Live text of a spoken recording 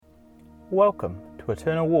Welcome to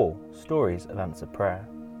Eternal Wall, Stories of Answered Prayer.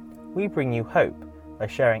 We bring you hope by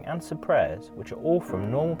sharing answered prayers which are all from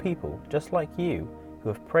normal people just like you who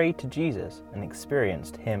have prayed to Jesus and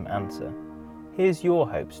experienced Him answer. Here's your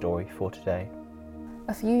hope story for today.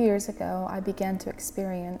 A few years ago, I began to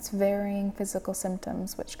experience varying physical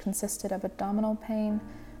symptoms which consisted of abdominal pain,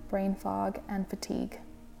 brain fog, and fatigue.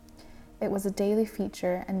 It was a daily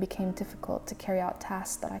feature and became difficult to carry out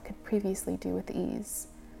tasks that I could previously do with ease.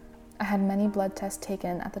 I had many blood tests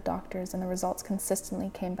taken at the doctor's and the results consistently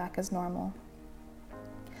came back as normal.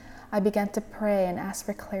 I began to pray and ask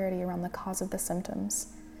for clarity around the cause of the symptoms.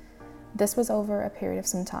 This was over a period of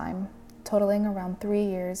some time, totaling around 3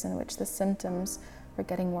 years in which the symptoms were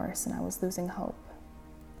getting worse and I was losing hope.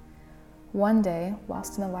 One day,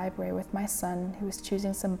 whilst in the library with my son, who was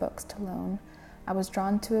choosing some books to loan, I was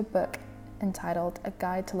drawn to a book entitled A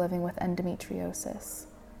Guide to Living with Endometriosis.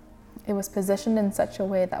 It was positioned in such a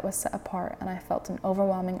way that was set apart, and I felt an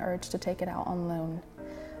overwhelming urge to take it out on loan.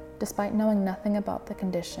 Despite knowing nothing about the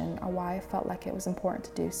condition or why I felt like it was important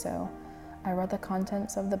to do so, I read the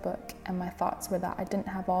contents of the book, and my thoughts were that I didn't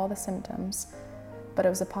have all the symptoms, but it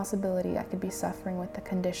was a possibility I could be suffering with the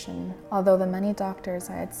condition, although the many doctors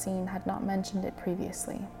I had seen had not mentioned it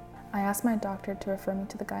previously. I asked my doctor to refer me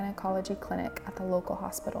to the gynecology clinic at the local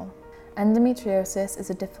hospital. Endometriosis is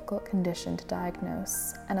a difficult condition to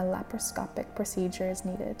diagnose, and a laparoscopic procedure is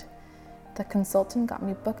needed. The consultant got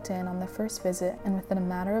me booked in on the first visit, and within a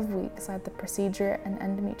matter of weeks I had the procedure and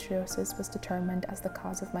endometriosis was determined as the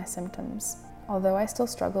cause of my symptoms. Although I still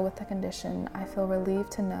struggle with the condition, I feel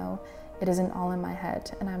relieved to know it isn't all in my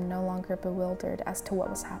head, and I'm no longer bewildered as to what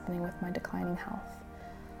was happening with my declining health.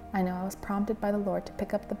 I know I was prompted by the Lord to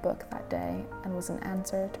pick up the book that day and was an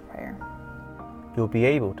answer to prayer. You'll be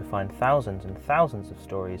able to find thousands and thousands of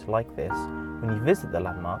stories like this when you visit the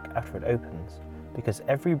landmark after it opens, because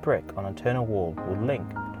every brick on Eternal Wall will link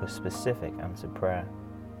to a specific answered prayer.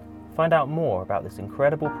 Find out more about this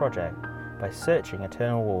incredible project by searching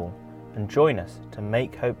Eternal Wall, and join us to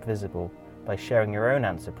make hope visible by sharing your own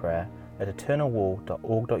answered prayer at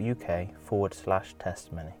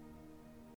eternalwall.org.uk/testimony.